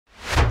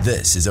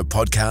This is a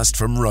podcast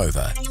from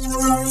Rover.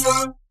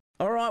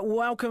 All right,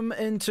 welcome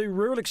into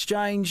Rural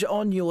Exchange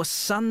on your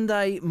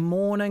Sunday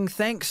morning.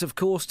 Thanks, of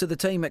course, to the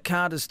team at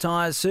Carter's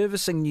Tyres,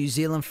 servicing New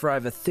Zealand for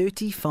over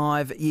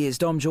 35 years.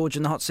 Dom George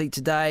in the hot seat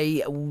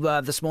today,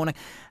 this morning.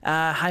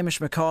 Hamish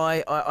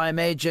Mackay, I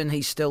imagine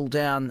he's still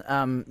down,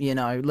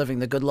 living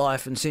the good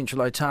life in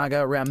Central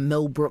Otago, around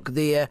Millbrook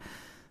there.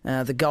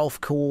 The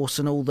golf course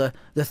and all the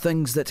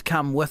things that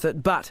come with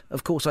it. But,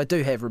 of course, I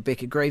do have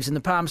Rebecca Greaves in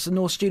the Palmerston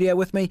North studio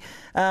with me.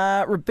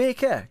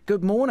 Rebecca,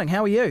 good morning.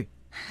 How are you?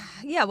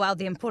 Yeah, well,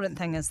 the important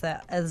thing is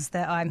that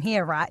I'm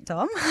here, right,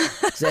 Dom?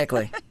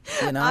 Exactly.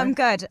 I'm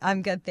good,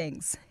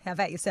 thanks. How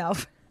about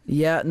yourself?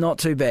 Yeah, not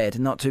too bad.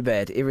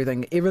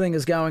 Everything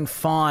is going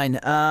fine.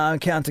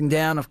 Counting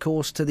down, of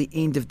course, to the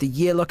end of the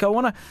year. Look, I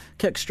want to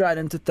kick straight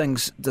into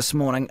things this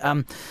morning.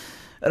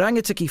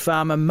 Rangatiki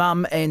farmer,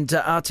 mum and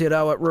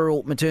Aotearoa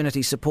Rural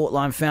Maternity Support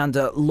Line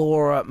founder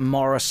Laura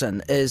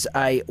Morrison is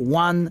a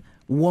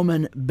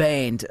one-woman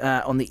band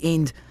on the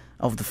end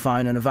of the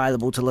phone and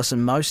available to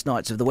listen most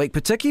nights of the week,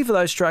 particularly for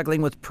those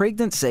struggling with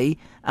pregnancy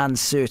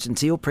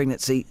uncertainty or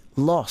pregnancy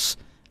loss.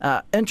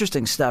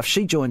 Interesting stuff.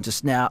 She joins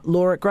us now.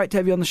 Laura, great to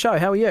have you on the show.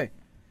 How are you?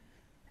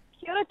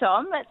 Kia ora,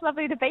 Dom. It's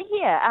lovely to be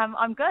here.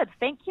 I'm good,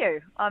 thank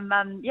you.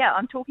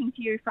 I'm talking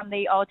to you from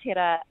the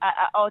Aotearoa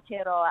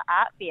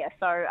Art Fair,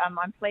 so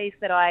I'm pleased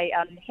that I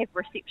have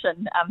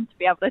reception to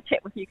be able to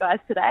chat with you guys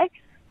today.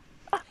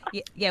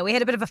 Yeah, we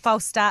had a bit of a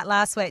false start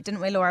last week,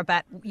 didn't we, Laura?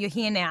 But you're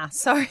here now.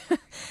 So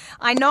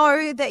I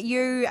know that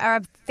you are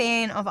a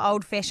fan of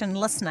old-fashioned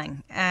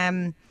listening,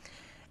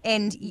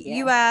 and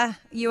you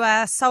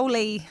are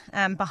solely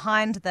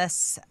behind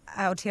this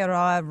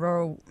Aotearoa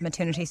Rural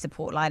Maternity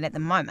Support Line at the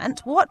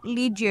moment. What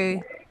led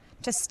you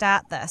to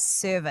start this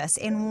service,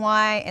 and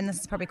why? And this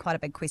is probably quite a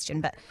big question,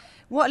 but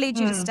what led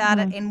you to start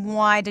it, and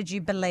why did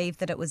you believe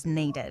that it was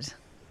needed?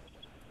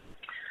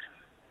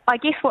 I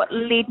guess what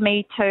led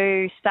me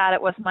to start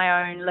it was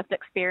my own lived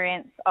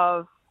experience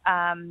of,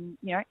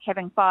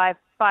 having five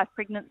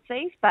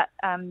pregnancies. But,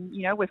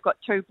 we've got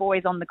two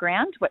boys on the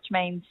ground, which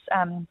means,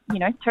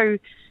 two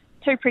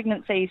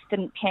pregnancies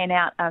didn't pan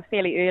out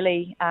fairly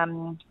early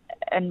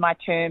in my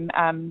term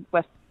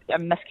with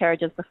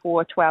miscarriages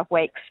before 12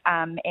 weeks.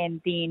 And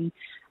then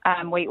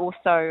we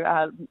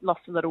also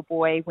lost a little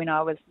boy when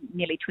I was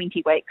nearly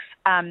 20 weeks.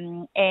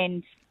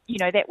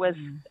 That was...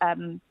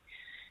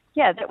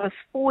 that was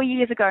 4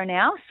 years ago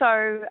now.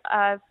 So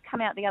I've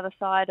come out the other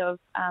side of,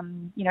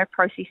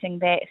 processing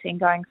that and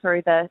going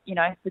through the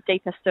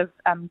deepest of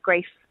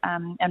grief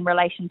in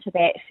relation to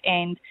that.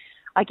 And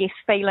I guess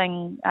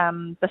feeling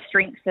the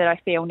strength that I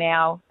feel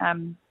now,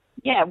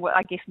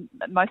 I guess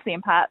mostly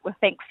in part with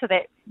thanks to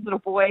that little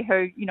boy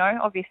who,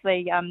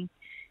 obviously,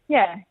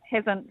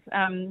 hasn't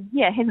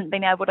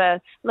been able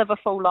to live a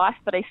full life,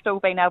 but he's still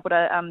been able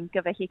to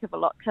give a heck of a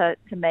lot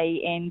to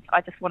me. And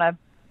I just want to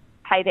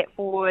pay that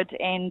forward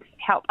and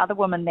help other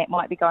women that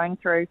might be going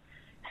through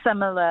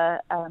similar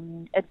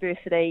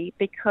adversity,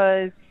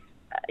 because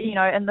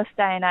in this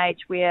day and age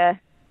we're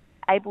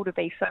able to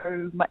be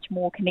so much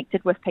more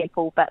connected with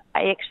people, but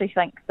I actually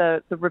think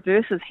the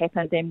reverse has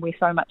happened and we're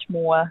so much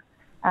more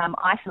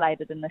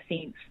isolated in the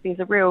sense. There's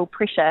a real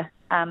pressure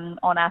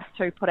on us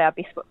to put our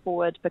best foot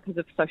forward because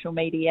of social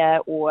media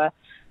or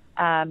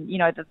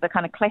the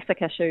kind of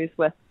classic issues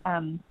with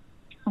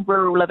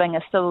rural living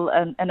is still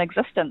in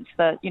existence.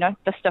 The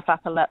stiff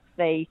upper lip,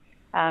 the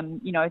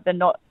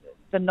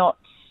not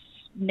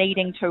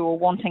needing to or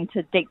wanting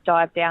to deep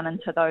dive down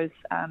into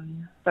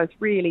those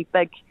really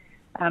big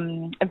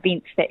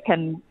events that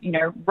can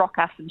rock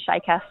us and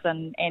shake us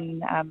and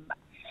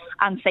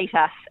unseat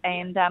us.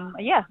 And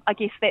I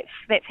guess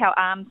that's how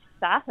ARMS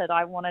started.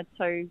 I wanted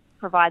to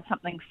provide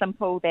something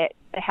simple that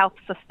the health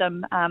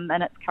system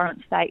in its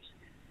current state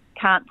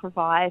can't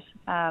provide,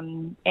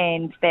 and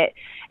that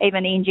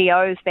even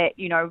NGOs that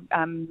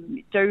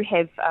do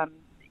have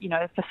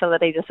a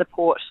facility to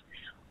support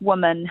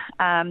women,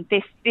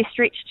 they're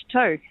stretched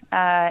too,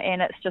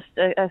 and it's just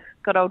a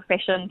good old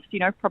fashioned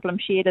problem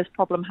shared is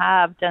problem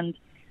halved. And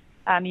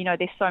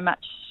there's so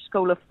much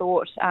school of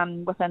thought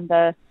within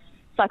the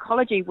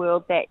psychology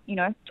world that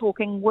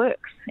talking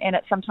works, and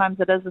sometimes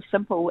it is as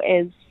simple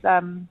as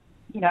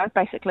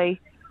basically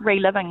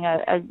reliving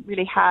a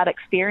really hard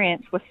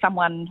experience with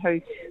someone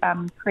who's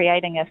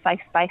creating a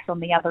safe space on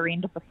the other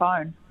end of the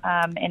phone.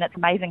 And it's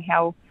amazing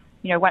how,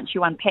 once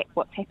you unpack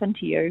what's happened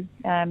to you,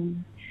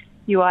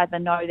 you either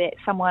know that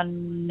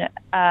someone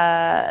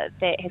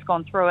that has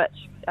gone through it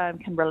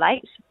can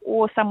relate,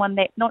 or someone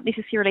that not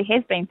necessarily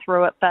has been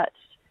through it but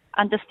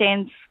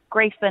understands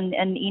grief in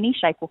any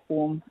shape or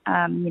form.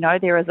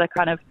 There is a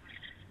kind of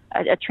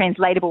a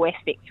translatable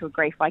aspect to a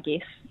grief, I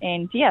guess.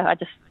 And I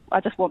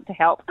just want to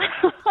help.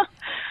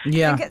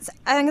 Yeah.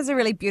 I think it's a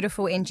really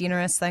beautiful and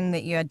generous thing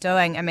that you're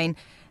doing. I mean,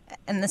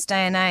 in this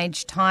day and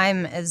age,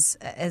 time is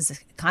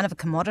kind of a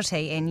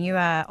commodity, and you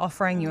are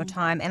offering your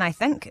time. And I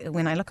think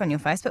when I look on your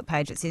Facebook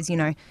page, it says,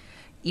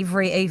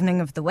 every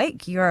evening of the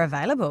week you're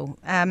available.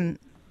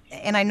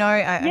 And I know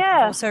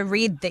I've also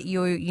read that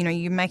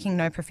you're making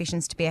no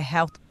professions to be a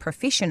health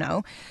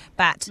professional,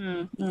 but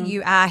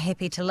you are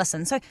happy to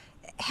listen. So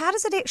how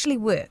does it actually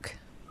work?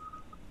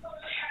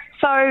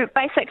 So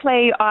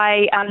basically,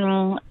 I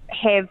I'm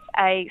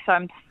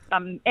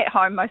at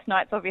home most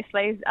nights,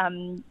 obviously,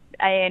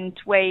 and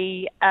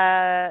we,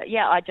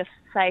 I just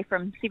say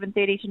from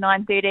 7:30 to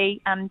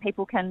 9:30,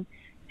 people can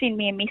send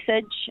me a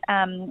message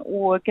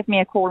or give me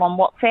a call on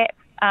WhatsApp.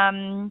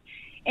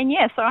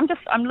 So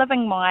I'm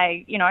living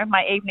my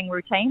evening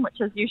routine,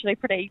 which is usually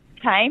pretty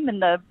tame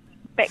in the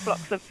back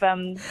blocks of the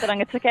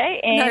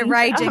Rangitikei. No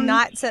raging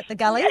nights at the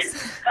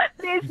gullies?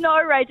 There's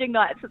no raging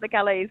nights at the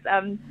gullies.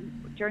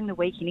 During the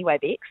week anyway,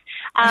 Bex.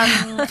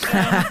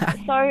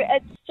 So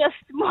it's just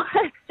more,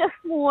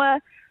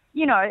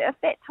 if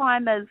that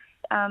time is,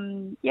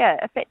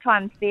 if that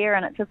time's there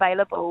and it's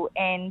available,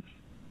 and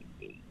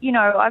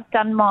I've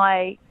done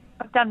my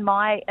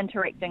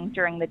interacting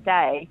during the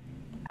day,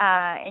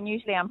 and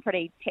usually I'm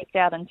pretty tapped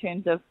out in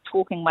terms of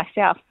talking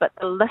myself, but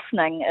the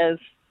listening is,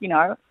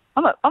 I've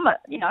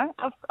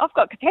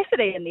got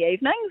capacity in the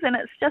evenings, and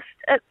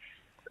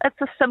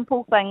it's a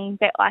simple thing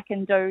that I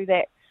can do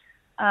that.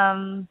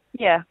 I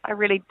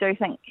really do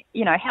think,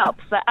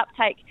 helps. The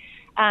uptake,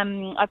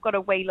 I've got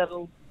a wee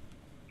little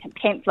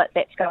pamphlet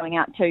that's going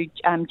out to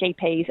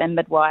GPs and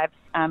midwives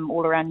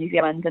all around New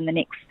Zealand in the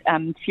next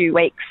few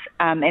weeks.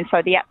 And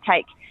so the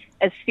uptake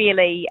is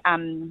fairly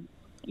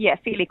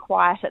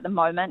quiet at the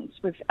moment.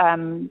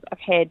 I've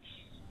had,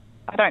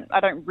 I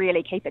don't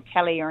really keep a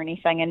tally or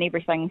anything, and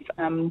everything's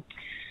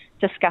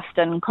discussed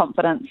in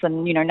confidence,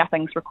 and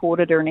nothing's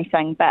recorded or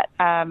anything, but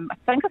I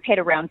think I've had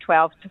around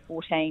 12 to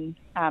 14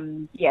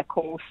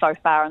 calls so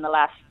far in the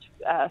last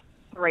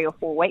 3 or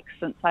 4 weeks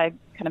since I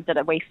kind of did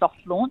a wee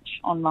soft launch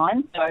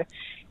online. So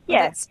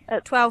that's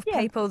 12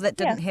 people that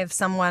didn't have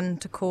someone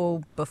to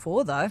call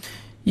before, though.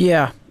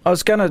 Yeah, I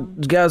was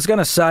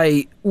gonna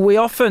say, we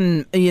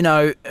often,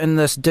 in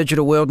this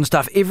digital world and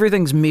stuff,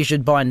 everything's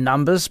measured by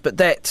numbers, but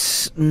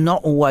that's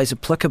not always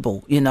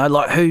applicable.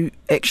 Like who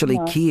actually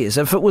cares?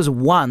 If it was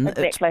one,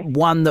 it's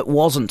one that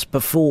wasn't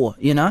before.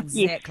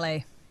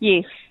 Exactly.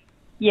 Yes.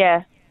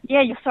 Yeah,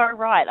 you're so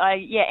right.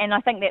 And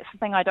I think that's the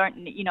thing. I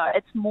don't.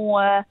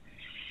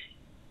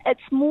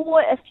 It's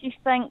more if you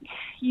think,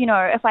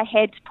 if I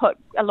had put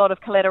a lot of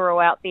collateral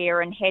out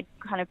there and had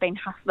kind of been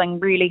hustling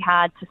really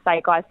hard to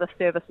say, guys, this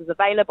service is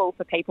available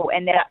for people,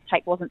 and that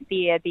uptake wasn't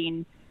there,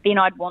 then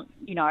I'd want,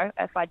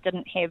 if I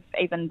didn't have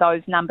even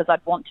those numbers,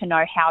 I'd want to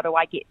know, how do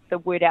I get the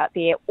word out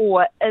there,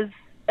 or is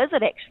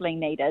it actually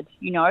needed,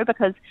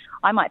 because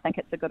I might think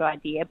it's a good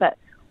idea, but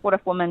what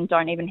if women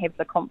don't even have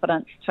the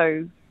confidence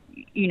to,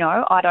 you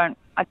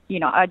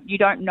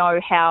don't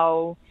know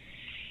how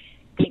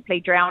deeply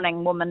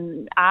drowning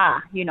women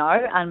are,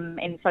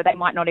 and so they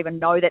might not even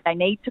know that they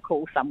need to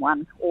call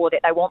someone, or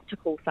that they want to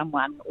call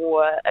someone,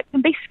 or it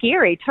can be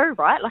scary too,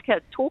 right? Like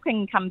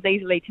talking comes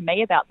easily to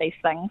me about these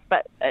things,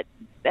 but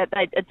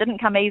it didn't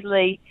come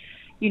easily,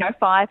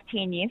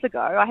 5-10 years ago.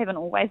 I haven't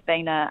always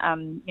been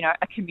an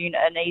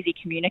easy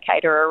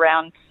communicator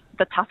around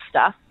the tough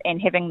stuff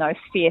and having those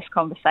fierce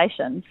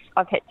conversations.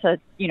 I've had to,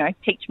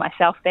 teach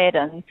myself that,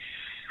 and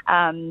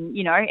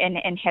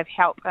and have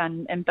help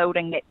in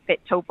building that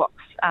toolbox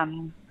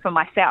for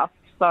myself.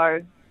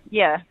 So,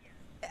 yeah.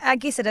 I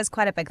guess it is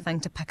quite a big thing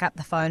to pick up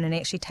the phone and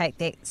actually take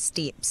that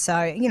step.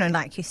 So,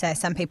 like you say,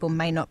 some people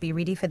may not be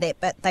ready for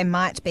that, but they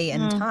might be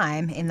in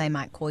time, and they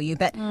might call you.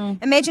 But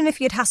imagine if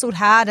you'd hustled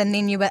hard and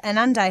then you were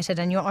inundated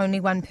and you're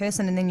only one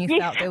person, and then you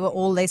felt there were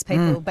all these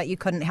people, but you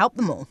couldn't help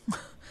them all.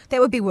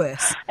 That would be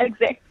worse.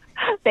 Exactly.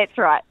 That's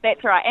right.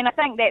 And I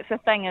think that's the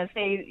thing is,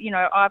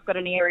 I've got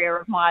an area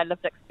of my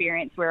lived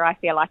experience where I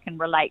feel I can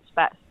relate,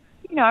 but,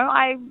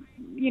 I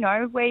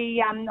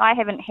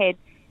haven't had,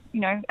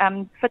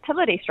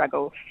 fertility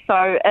struggles.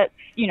 So it's,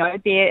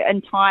 there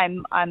in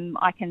time,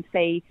 I can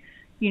see,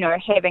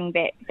 having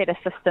that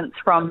assistance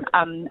from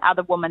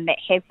other women that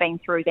have been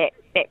through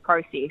that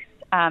process.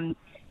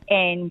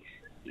 And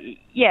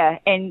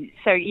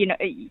so, do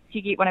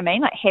you get what I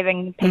mean? Like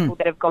having people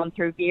that have gone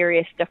through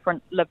various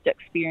different lived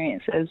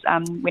experiences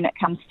when it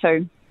comes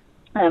to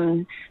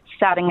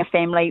starting a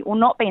family or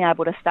not being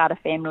able to start a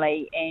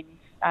family, and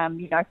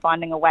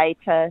finding a way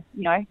to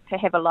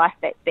have a life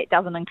that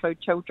doesn't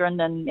include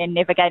children, and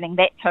navigating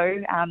that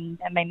too.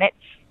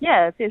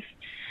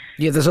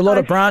 There's a lot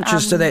of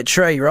branches to that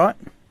tree, right?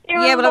 There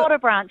are a lot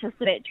of branches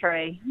to that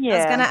tree. Yeah. I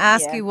was going to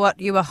ask you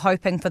what you were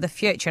hoping for the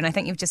future, and I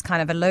think you've just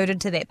kind of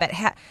alluded to that. But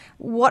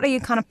what are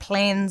your kind of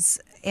plans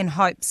and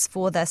hopes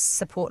for this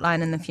support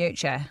line in the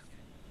future?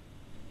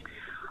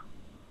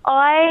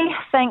 I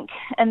think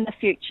in the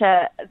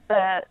future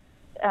the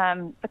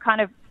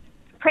kind of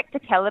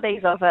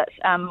practicalities of it,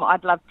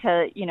 I'd love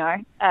to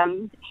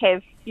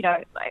have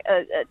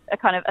a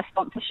kind of a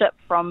sponsorship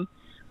from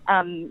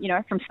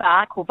from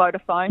Spark or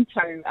Vodafone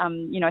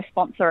to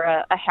sponsor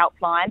a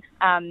helpline,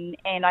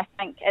 and I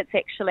think it's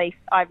actually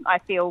I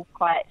feel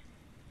quite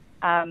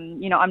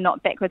I'm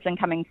not backwards in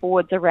coming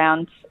forwards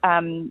around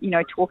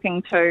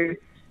talking to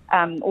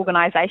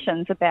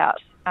organisations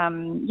about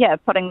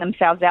putting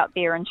themselves out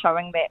there and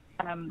showing that,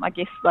 I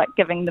guess, like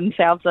giving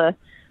themselves a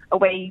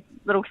wee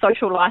little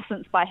social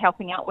license by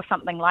helping out with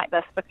something like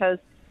this, because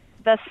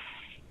this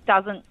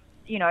doesn't,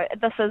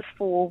 this is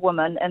for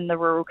women in the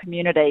rural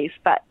communities,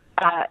 but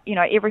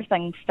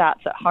everything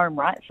starts at home,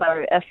 right?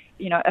 So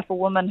if a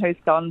woman who's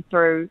gone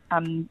through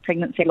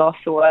pregnancy loss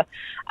or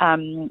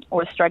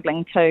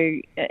struggling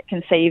to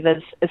conceive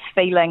is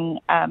feeling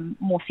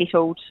more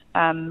settled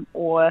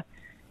or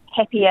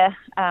happier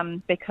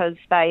because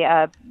they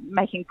are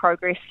making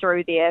progress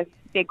through their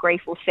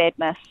grief or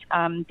sadness,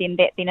 then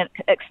it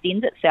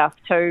extends itself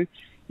to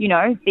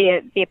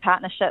their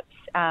partnerships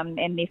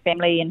and their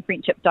family and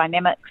friendship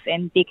dynamics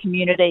and their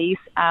communities.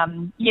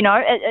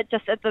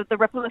 It's the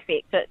ripple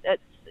effect.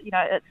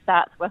 It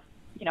starts with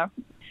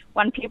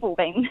one pebble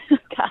being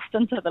cast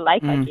into the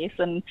lake, I guess.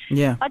 And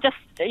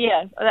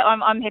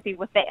I'm happy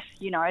with that.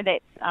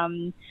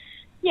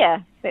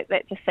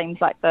 That just seems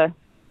like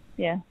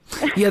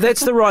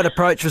that's the right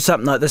approach for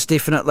something like this.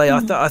 Definitely,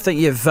 I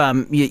think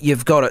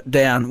you've got it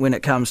down when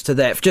it comes to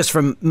that. Just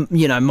from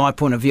my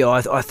point of view,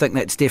 I think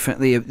that's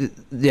definitely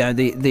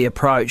the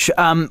approach.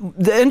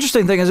 The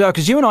interesting thing as well,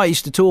 because you and I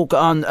used to talk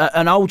on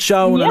an old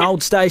show on an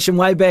old station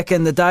way back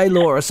in the day,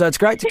 Laura. So it's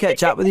great to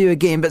catch up with you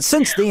again. But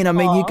since then, I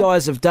mean, you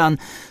guys have done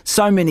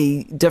so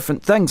many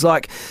different things.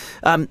 Like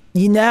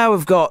you now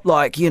have got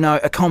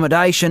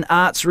accommodation,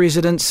 arts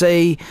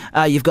residency.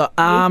 You've got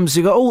arms.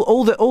 You've got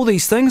all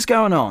these things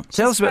going on.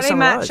 Tell us about some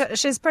of those.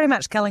 She's pretty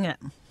much killing it.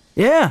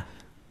 Yeah.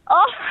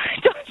 Oh,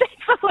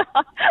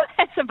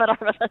 that's a bit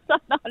over the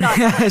top. No,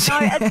 it's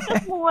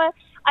just more.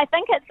 I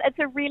think it's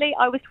a really.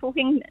 I was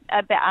talking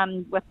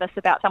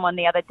about someone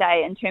the other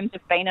day in terms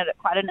of being at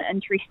quite an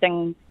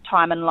interesting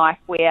time in life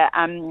where,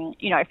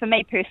 for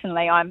me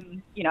personally,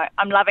 I'm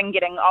loving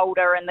getting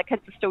older and the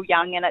kids are still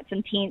young and it's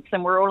intense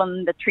and we're all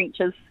in the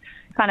trenches,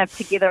 kind of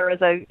together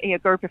as a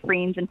group of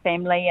friends and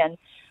family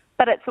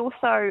But it's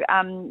also,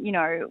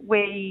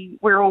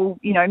 we're all,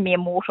 mere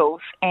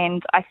mortals,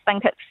 and I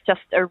think it's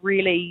just a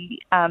really,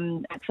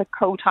 it's a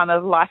cool time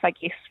of life, I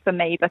guess, for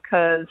me,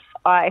 because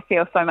I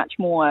feel so much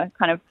more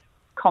kind of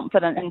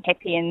confident and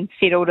happy and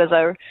settled as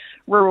a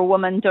rural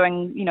woman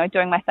doing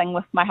my thing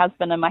with my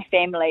husband and my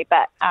family,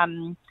 but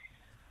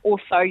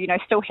also,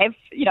 still have,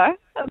 a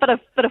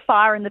bit of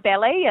fire in the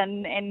belly,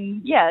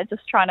 and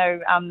just trying to,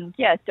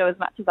 do as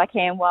much as I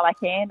can while I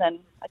can, and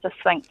I just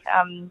think,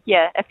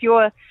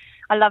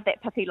 I love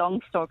that Pippi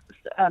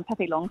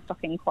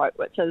Longstocking quote,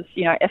 which is,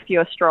 if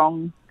you're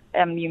strong,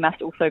 you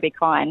must also be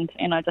kind.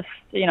 And I just,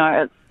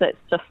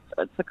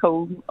 it's a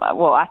cool.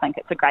 I think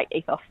it's a great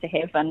ethos to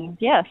have, and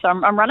so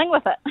I'm running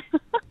with it.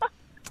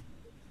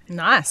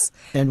 Nice.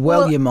 And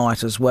you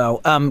might as well.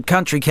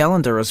 Country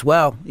Calendar as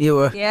well. You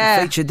were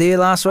featured there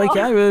last week.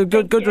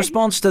 Good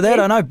response to that.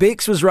 I know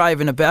Bex was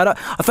raving about it.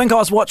 I think I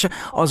was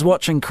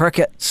watching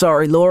cricket.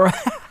 Sorry, Laura.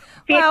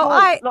 Well,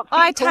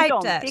 I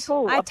taped it.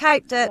 I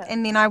taped it,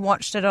 and then I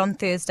watched it on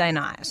Thursday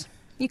night.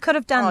 You could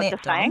have done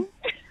that, Dom.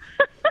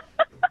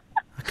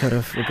 I could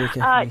have, Rebecca.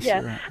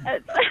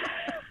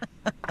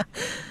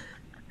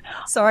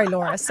 Sorry,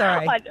 Laura.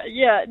 Sorry.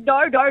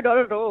 No, not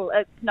at all.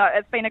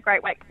 It's been a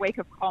great week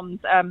of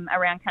comms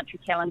around Country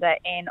Calendar,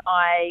 and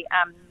I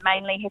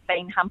mainly have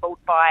been humbled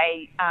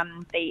by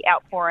the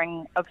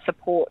outpouring of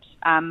support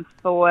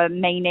for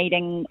me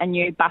needing a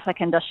new butter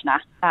conditioner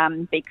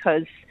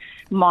because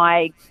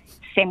my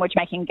sandwich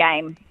making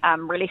game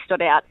really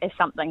stood out as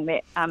something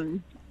that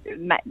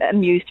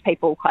amused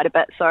people quite a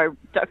bit. So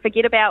don't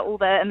forget about all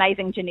the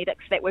amazing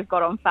genetics that we've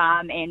got on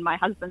farm and my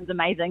husband's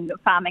amazing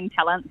farming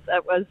talents.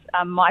 It was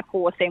my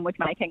poor sandwich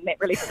making that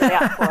really stood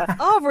out for.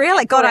 Oh,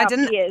 really? God, I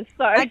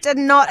did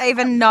not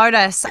even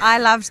notice. I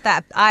loved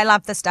that. I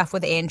love the stuff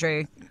with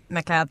Andrew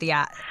McLeod, the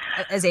art.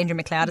 Is Andrew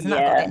McLeod, isn't it?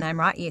 I've got that name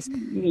right? Yes.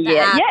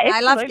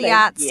 I love the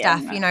art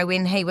stuff,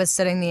 when he was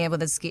sitting there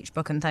with his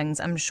sketchbook and things.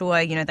 I'm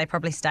sure, they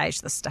probably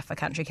staged this stuff for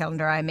Country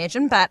Calendar, I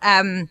imagine. But,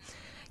 I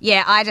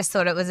just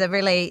thought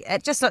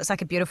it just looks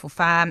like a beautiful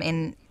farm,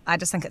 and I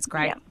just think it's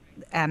great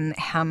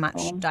how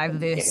much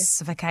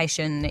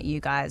diversification you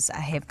guys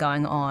have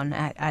going on.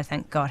 I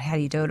think, God, how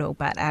do you do it all?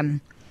 But,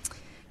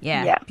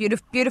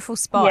 beautiful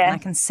spot, and I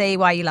can see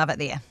why you love it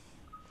there.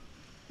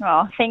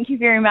 Oh, thank you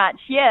very much.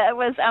 Yeah, it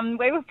was.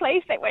 We were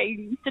pleased that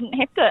we didn't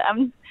have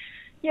to,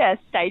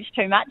 stage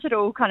too much. It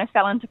all kind of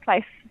fell into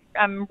place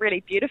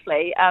really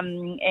beautifully.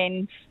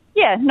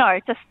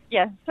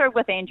 Through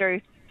with Andrew,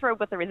 through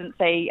with the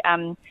residency.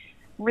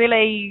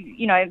 Really,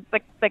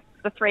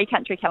 the three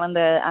Country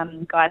Calendar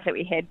guys that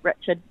we had,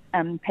 Richard,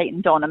 Pete,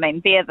 and Don. I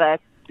mean, they're the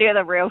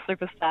real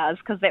superstars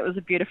because it was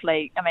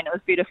beautifully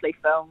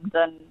filmed,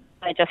 and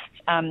they just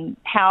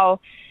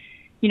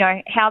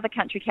how the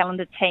Country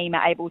Calendar team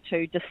are able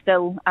to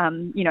distill,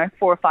 4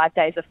 or 5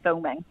 days of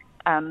filming,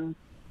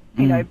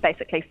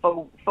 basically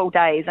full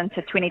days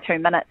into 22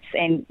 minutes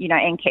and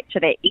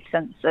capture that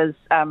essence is,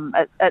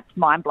 it's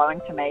mind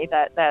blowing to me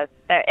that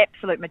they're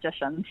absolute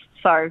magicians.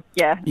 So,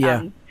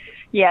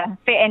 yeah,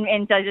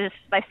 and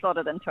they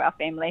slotted into our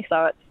family.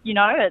 So it's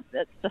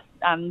it's just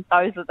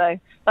those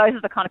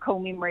are the kind of cool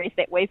memories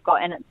that we've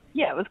got, and it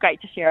was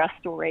great to share our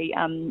story.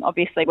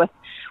 Obviously with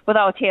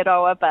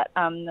Aotearoa, but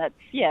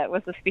it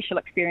was a special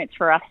experience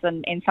for us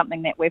and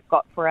something that we've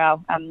got for our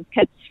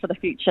kids for the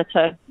future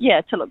to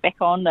look back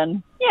on,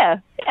 and yeah.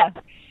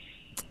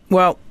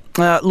 Well,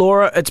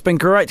 Laura, it's been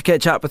great to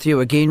catch up with you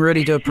again.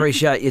 Really do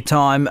appreciate your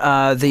time.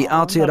 The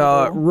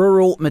Aotearoa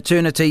Rural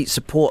Maternity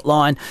Support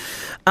Line,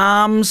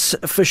 ARMS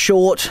for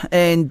short,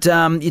 and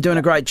you're doing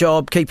a great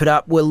job. Keep it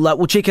up.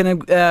 We'll check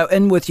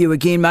in with you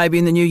again maybe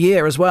in the new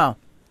year as well.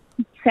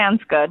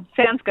 Sounds good,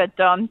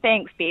 Dom.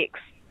 Thanks, Bex.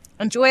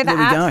 Enjoy the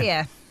art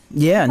fair.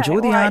 Yeah,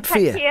 enjoy the art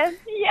fair. Care.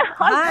 Yeah,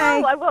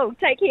 I will.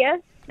 Take care.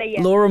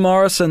 Laura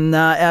Morrison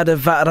out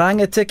of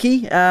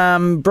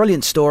Rangatiki.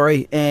 Brilliant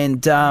story.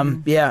 And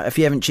if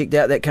you haven't checked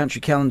out that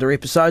Country Calendar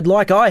episode,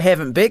 like I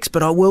haven't, Bex,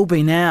 but I will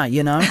be now, I'll go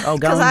and do it.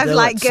 Because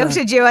I've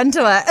guilted you into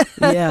it.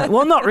 Yeah,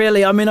 well, not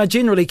really. I mean, I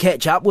generally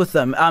catch up with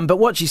them. But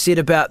what she said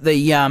about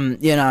the,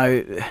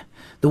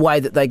 the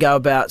way that they go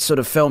about sort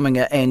of filming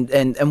it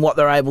and what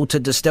they're able to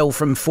distill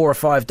from 4 or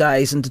 5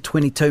 days into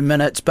 22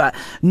 minutes, but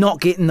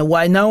not get in the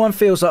way. No one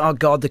feels like, oh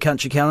God, the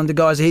Country Calendar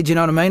guys ahead, you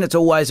know what I mean? It's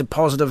always a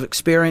positive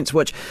experience,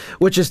 which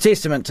is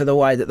testament to the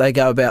way that they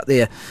go about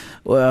their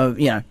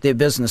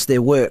business,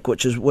 their work,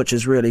 which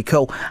is really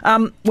cool.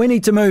 We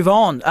need to move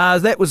on.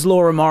 That was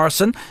Laura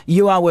Morrison.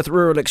 You are with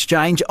Rural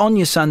Exchange on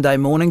your Sunday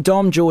morning.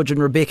 Dom, George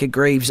and Rebecca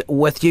Greaves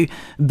with you.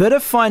 Bit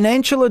of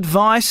financial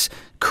advice,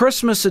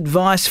 Christmas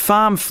advice,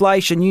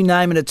 farmflation, you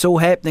name it, it's all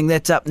happening.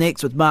 That's up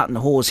next with Martin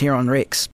Hawes here on Rex.